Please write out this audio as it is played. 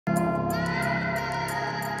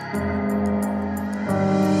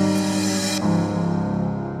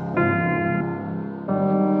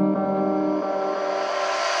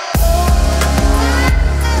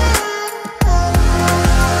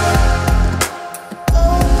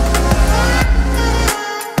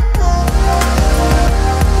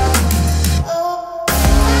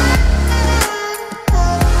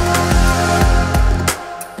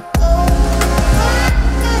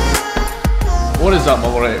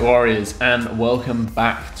Alright warriors, and welcome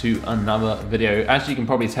back to another video. As you can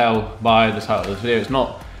probably tell by the title of this video, it's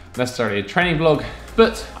not necessarily a training vlog,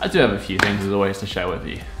 but I do have a few things as always to share with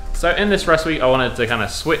you. So in this rest week, I wanted to kind of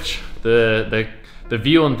switch the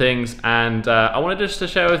view on things, and I wanted just to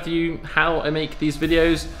share with you how I make these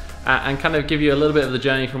videos and kind of give you a little bit of the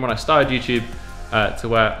journey from when I started YouTube to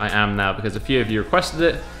where I am now, because a few of you requested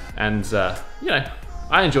it, and you know,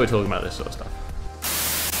 I enjoy talking about this sort of stuff.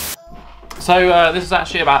 So this is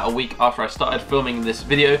actually about a week after I started filming this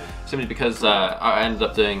video, simply because I ended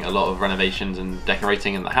up doing a lot of renovations and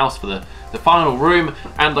decorating in the house for the final room,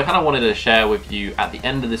 and I kind of wanted to share with you at the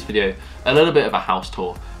end of this video a little bit of a house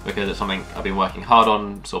tour, because it's something I've been working hard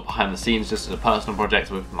on, sort of behind the scenes, just as a personal project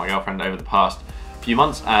with my girlfriend over the past few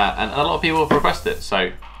months, and a lot of people have requested it.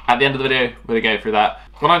 So at the end of the video, we're going to go through that.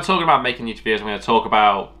 When I'm talking about making YouTube videos, I'm going to talk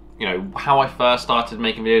about, you know, how I first started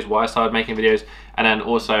making videos, why I started making videos, and then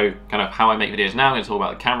also kind of how I make videos now. I'm going to talk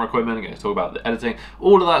about the camera equipment, I'm going to talk about the editing,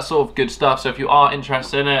 all of that sort of good stuff. So if you are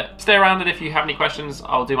interested in it, stay around, and if you have any questions,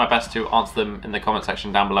 I'll do my best to answer them in the comment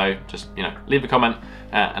section down below. Just, you know, leave a comment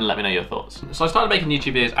and let me know your thoughts. So I started making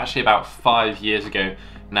YouTube videos actually about 5 years ago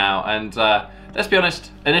now, and let's be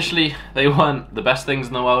honest, initially they weren't the best things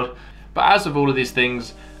in the world, but as with all of these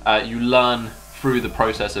things, you learn through the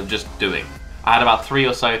process of just doing. I had about 3,000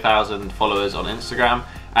 or so followers on Instagram,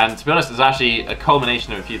 and to be honest, it's actually a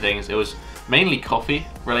culmination of a few things. It was mainly coffee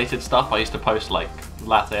related stuff. I used to post like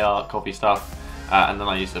latte art, coffee stuff, and then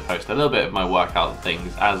I used to post a little bit of my workout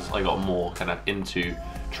things as I got more kind of into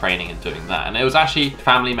training and doing that. And it was actually a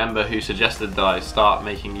family member who suggested that I start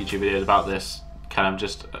making YouTube videos about this, kind of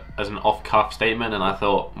just as an off-cuff statement, and I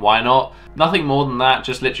thought, why not? Nothing more than that,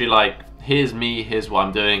 just literally like, here's me, here's what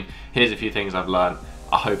I'm doing, here's a few things I've learned.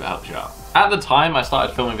 I hope it helps you out. At the time, I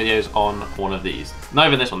started filming videos on one of these. Not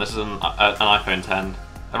even this one, this is an iPhone 10,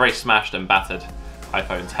 a very smashed and battered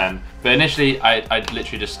iPhone 10. But initially, I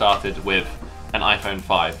literally just started with an iPhone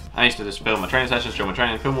 5. I used to just film my training sessions, film my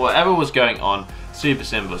training, film whatever was going on, super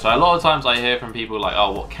simple. So a lot of times I hear from people like,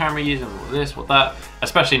 oh, what camera are you using, what this, what that?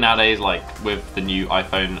 Especially nowadays, like with the new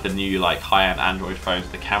iPhone, the new like high-end Android phones,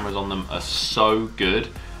 the cameras on them are so good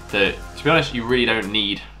that, to be honest, you really don't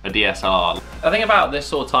need a DSLR. I think about this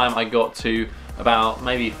sort of time I got to about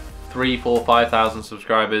maybe 3,000, 4,000, 5,000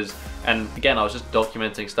 subscribers, and again I was just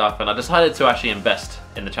documenting stuff, and I decided to actually invest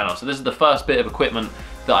in the channel. So this is the first bit of equipment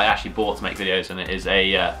that I actually bought to make videos, and it is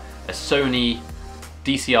a Sony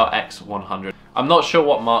DCR-X100. I'm not sure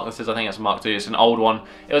what mark this is, I think it's Mark II, it's an old one.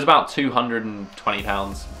 It was about £220,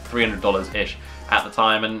 $300-ish at the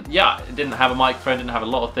time, and yeah, it didn't have a microphone, didn't have a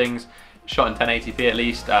lot of things. Shot in 1080p at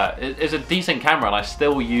least. It's a decent camera, and I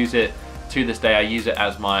still use it to this day. I use it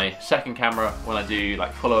as my second camera when I do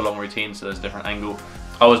like follow along routines, so there's a different angle.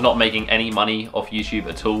 I was not making any money off YouTube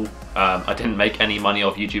at all. I didn't make any money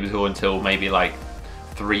off YouTube at all until maybe like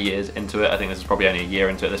 3 years into it. I think this is probably only a year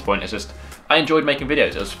into it at this point. It's just, I enjoyed making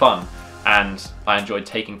videos, it was fun, and I enjoyed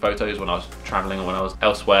taking photos when I was traveling or when I was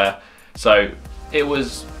elsewhere. So it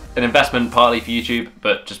was an investment partly for YouTube,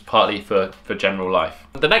 but just partly for general life.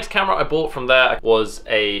 The next camera I bought from there was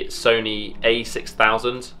a Sony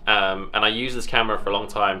a6000, and I used this camera for a long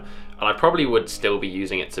time, and I probably would still be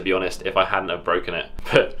using it, to be honest, if I hadn't have broken it,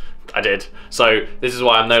 but I did. So this is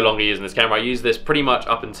why I'm no longer using this camera. I used this pretty much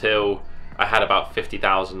up until I had about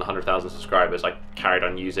 50,000, 100,000 subscribers. I carried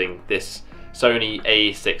on using this Sony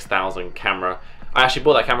a6000 camera. I actually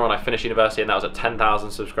bought that camera when I finished university, and that was at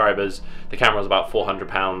 10,000 subscribers. The camera was about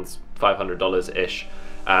 £400, $500-ish.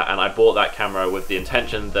 And I bought that camera with the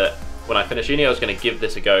intention that when I finished uni, I was going to give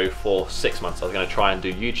this a go for 6 months. I was going to try and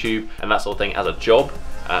do YouTube and that sort of thing as a job.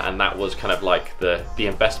 And that was kind of like the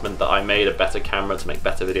investment that I made, a better camera to make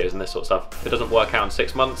better videos and this sort of stuff. If it doesn't work out in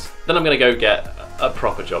 6 months, then I'm going to go get a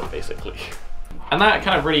proper job, basically. And that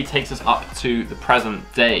kind of really takes us up to the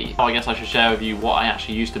present day. I guess I should share with you what I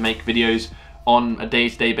actually used to make videos on a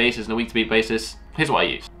day-to-day basis and a week-to-week basis. Here's what I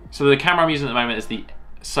use. So the camera I'm using at the moment is the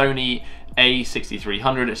Sony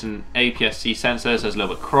a6300. It's an APS-C sensor, so it's a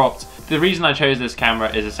little bit cropped. The reason I chose this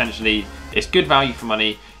camera is essentially it's good value for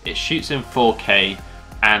money, it shoots in 4K,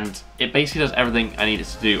 and it basically does everything I need it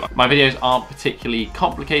to do. My videos aren't particularly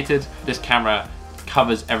complicated. This camera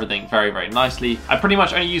covers everything very, very nicely. I pretty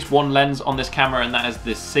much only use one lens on this camera, and that is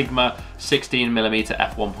this Sigma 16mm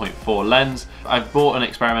f1.4 lens. I've bought and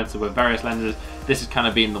experimented with various lenses. This has kind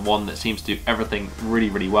of been the one that seems to do everything really,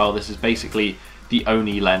 really well. This is basically the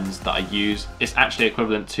only lens that I use. It's actually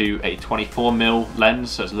equivalent to a 24mm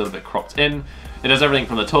lens, so it's a little bit cropped in. It does everything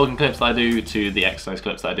from the talking clips that I do to the exercise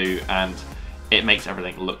clips that I do, and it makes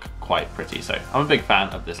everything look quite pretty. So I'm a big fan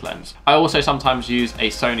of this lens. I also sometimes use a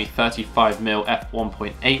Sony 35mm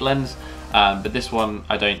f1.8 lens. but this one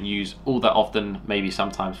I don't use all that often, maybe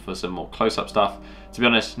sometimes for some more close-up stuff. To be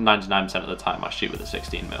honest, 99% of the time I shoot with a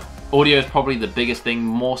 16mm. Audio is probably the biggest thing,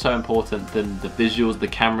 more so important than the visuals, the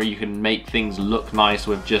camera. You can make things look nice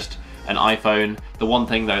with just an iPhone. The one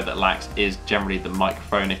thing though that lacks is generally the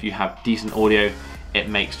microphone. If you have decent audio, it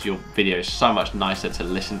makes your videos so much nicer to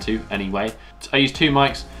listen to anyway. I use two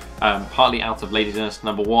mics, partly out of laziness.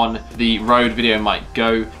 Number one, the Rode Video Mic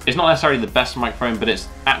Go. It's not necessarily the best microphone, but it's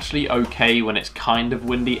actually okay when it's kind of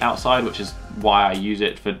windy outside, which is why I use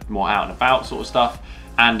it for more out and about sort of stuff.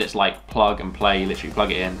 And it's like plug and play, literally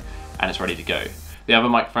plug it in and it's ready to go. The other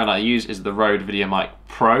microphone I use is the Rode Video Mic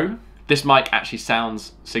Pro. This mic actually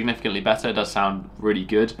sounds significantly better. It does sound really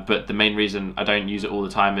good, but the main reason I don't use it all the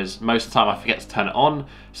time is most of the time I forget to turn it on.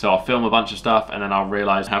 So I'll film a bunch of stuff and then I'll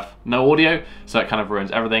realize I have no audio. So it kind of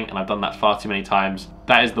ruins everything, and I've done that far too many times.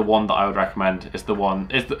 That is the one that I would recommend. It's the one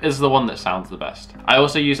that sounds the best. I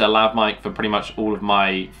also use a lav mic for pretty much all of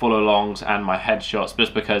my follow-alongs and my headshots,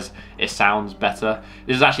 just because it sounds better.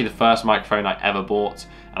 This is actually the first microphone I ever bought,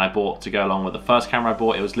 and I bought to go along with the first camera I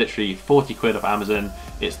bought. It was literally 40 quid off Amazon.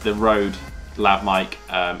 It's the Rode lav mic.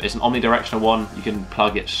 It's an omnidirectional one. You can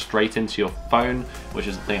plug it straight into your phone, which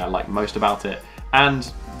is the thing I like most about it. And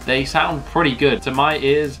they sound pretty good. To my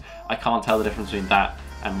ears, I can't tell the difference between that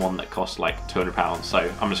and one that costs like £200.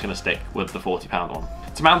 So I'm just gonna stick with the £40 one.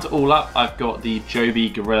 To mount it all up, I've got the Joby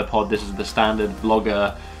GorillaPod. This is the standard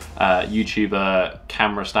vlogger, YouTuber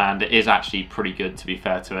camera stand. It is actually pretty good, to be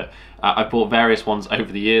fair to it. I've bought various ones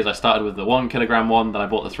over the years. I started with the 1 kilogram one, then I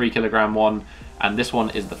bought the 3 kilogram one, and this one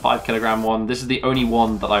is the 5 kilogram one. This is the only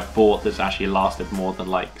one that I've bought that's actually lasted more than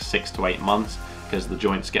like 6 to 8 months, because the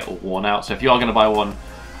joints get all worn out. So if you are gonna buy one,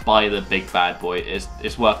 buy the big bad boy.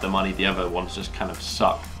 It's worth the money. The other ones just kind of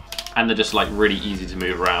suck, and they're just like really easy to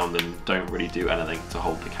move around and don't really do anything to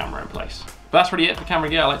hold the camera in place. But that's really it for camera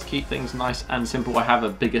gear. I like to keep things nice and simple. I have a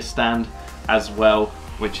bigger stand as well,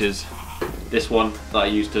 which is this one that I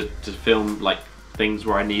use to film like things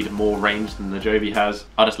where I need more range than the Joby has.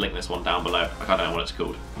 I'll just link this one down below. I don't know what it's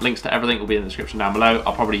called. Links to everything will be in the description down below.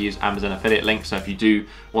 I'll probably use Amazon affiliate links, so if you do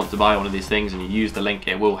want to buy one of these things and you use the link,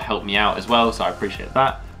 it will help me out as well, so I appreciate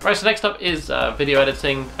that. Right, so next up is video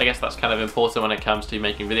editing. I guess that's kind of important when it comes to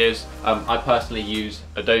making videos. I personally use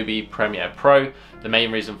Adobe Premiere Pro. The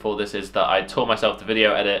main reason for this is that I taught myself to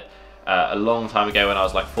video edit a long time ago when I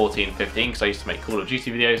was like 14, 15, because I used to make Call of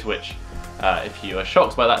Duty videos, which if you are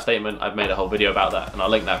shocked by that statement, I've made a whole video about that, and I'll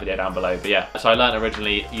link that video down below. But yeah, so I learned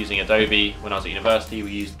originally using Adobe when I was at university. We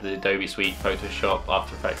used the Adobe Suite, Photoshop,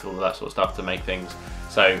 After Effects, all of that sort of stuff to make things.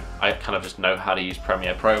 So I kind of just know how to use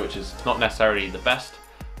Premiere Pro, which is not necessarily the best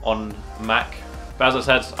on Mac, but as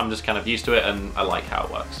I said, I'm just kind of used to it and I like how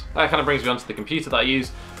it works. That kind of brings me onto the computer that I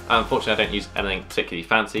use. Unfortunately, I don't use anything particularly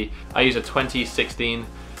fancy. I use a 2016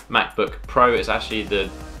 MacBook Pro. It's actually the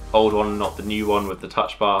old one, not the new one with the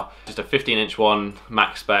touch bar. Just a 15-inch one,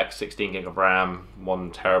 max spec, 16 gig of RAM,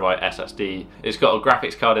 1 terabyte SSD. It's got a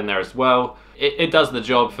graphics card in there as well. It does the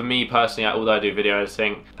job for me personally, although I do video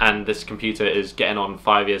editing, and this computer is getting on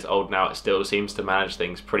 5 years old now. It still seems to manage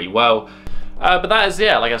things pretty well. But that is,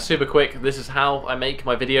 yeah, like a super quick, this is how I make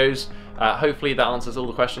my videos. Hopefully that answers all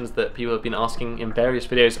the questions that people have been asking in various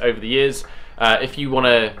videos over the years. If you want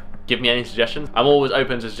to give me any suggestions, I'm always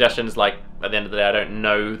open to suggestions. Like, at the end of the day, I don't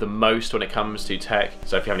know the most when it comes to tech,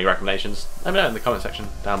 so if you have any recommendations, let me know in the comment section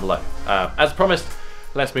down below. As promised,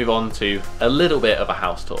 let's move on to a little bit of a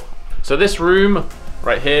house tour. So this room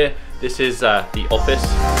right here, this is the office.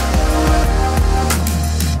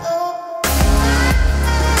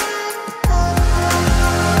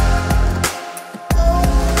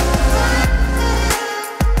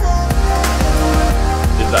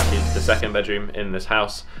 Second bedroom in this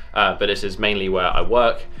house, but this is mainly where I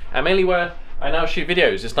work and mainly where I now shoot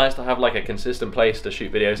videos. It's nice to have like a consistent place to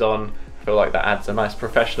shoot videos on. I feel like that adds a nice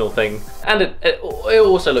professional thing, and it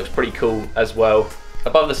also looks pretty cool as well.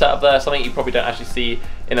 Above the setup there, something you probably don't actually see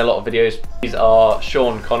in a lot of videos. These are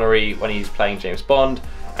Sean Connery when he's playing James Bond,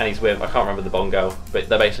 and he's with, I can't remember the Bond girl, but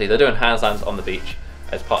they're doing handstands on the beach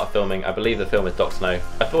as part of filming. I believe the film is Doc Snow.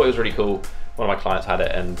 I thought it was really cool. One of my clients had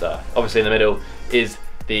it, and obviously in the middle is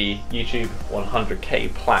the YouTube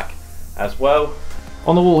 100K plaque as well.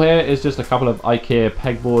 On the wall here is just a couple of IKEA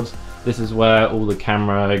pegboards. This is where all the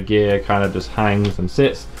camera gear kind of just hangs and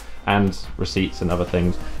sits, and receipts and other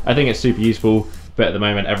things. I think it's super useful, but at the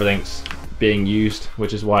moment everything's being used,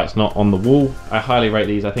 which is why it's not on the wall. I highly rate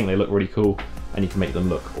these. I think they look really cool, and you can make them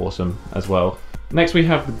look awesome as well. Next we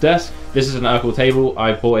have the desk. This is an Urkel table.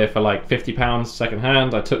 I bought it for like £50 second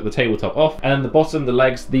hand. I took the tabletop off, and then the bottom, the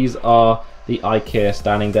legs, these are the IKEA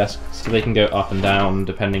standing desk, so they can go up and down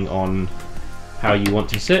depending on how you want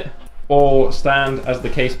to sit. or stand, as the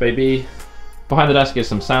case may be. Behind the desk is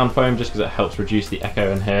some sound foam, just because it helps reduce the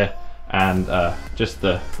echo in here, and just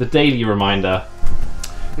the daily reminder.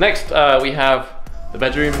 Next, we have the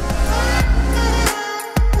bedroom.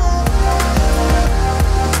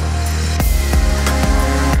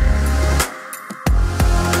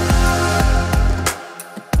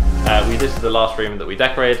 This is the last room that we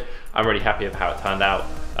decorated. I'm really happy with how it turned out.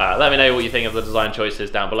 Let me know what you think of the design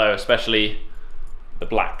choices down below, especially the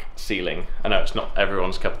black ceiling. I know it's not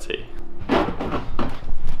everyone's cup of tea.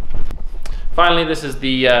 Finally, this is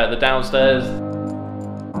the downstairs.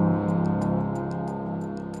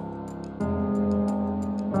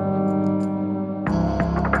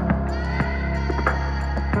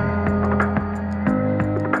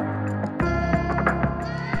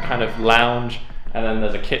 Kind of lounge. And then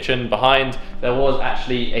there's a kitchen behind. There was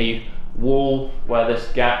actually a wall where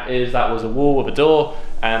this gap is. That was a wall with a door,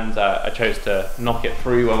 and I chose to knock it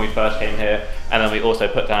through when we first came here. And then we also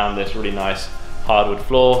put down this really nice hardwood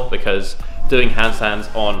floor, because doing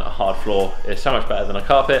handstands on a hard floor is so much better than a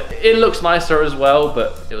carpet. It looks nicer as well,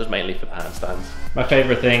 but it was mainly for the handstands. My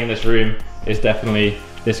favorite thing in this room is definitely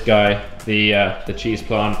this guy, the cheese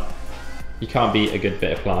plant. You can't beat a good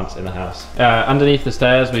bit of plants in the house. Underneath the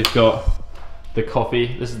stairs, we've got the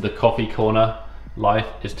coffee. This is the coffee corner. Life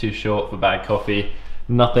is too short for bad coffee.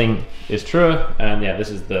 Nothing is truer. And yeah, this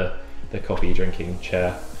is the coffee drinking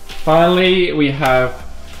chair. Finally, we have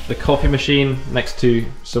the coffee machine next to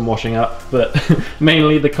some washing up, but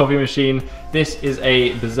mainly the coffee machine. This is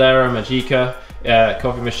a Bizarra Magica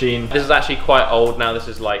coffee machine. This is actually quite old now. This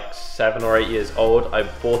is like 7 or 8 years old. I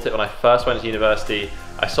bought it when I first went to university.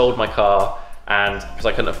 I sold my car, and because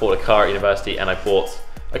I couldn't afford a car at university, and I bought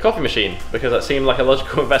a coffee machine because that seemed like a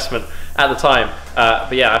logical investment at the time.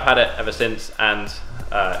 But yeah, I've had it ever since, and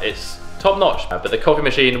it's top notch. But the coffee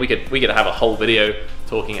machine, we could have a whole video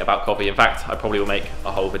talking about coffee. In fact, I probably will make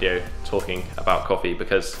a whole video talking about coffee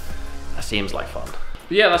because that seems like fun.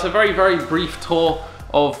 But yeah, that's a very, very brief tour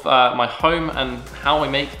of my home and how I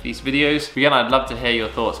make these videos. Again, I'd love to hear your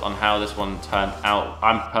thoughts on how this one turned out.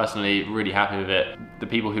 I'm personally really happy with it. The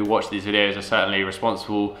people who watch these videos are certainly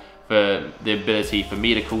responsible for the ability for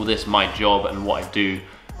me to call this my job and what I do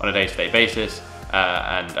on a day-to-day basis.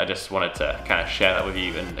 And I just wanted to kind of share that with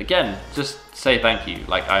you. And again, just say thank you.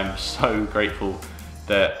 Like, I'm so grateful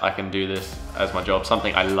that I can do this as my job,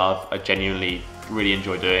 something I love, I genuinely really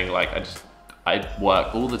enjoy doing. Like, I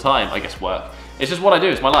work all the time. I guess work, it's just what I do,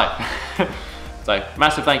 it's my life. So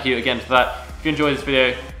massive thank you again for that. If you enjoyed this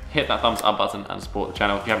video, hit that thumbs up button and support the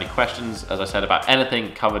channel. If you have any questions, as I said, about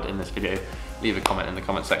anything covered in this video, leave a comment in the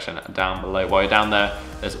comment section down below. While you're down there,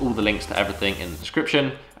 there's all the links to everything in the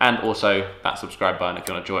description, and also that subscribe button if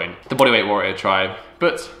you want to join the Bodyweight Warrior tribe.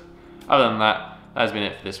 But other than that, that's been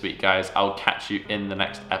it for this week, guys. I'll catch you in the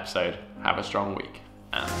next episode. Have a strong week,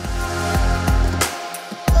 and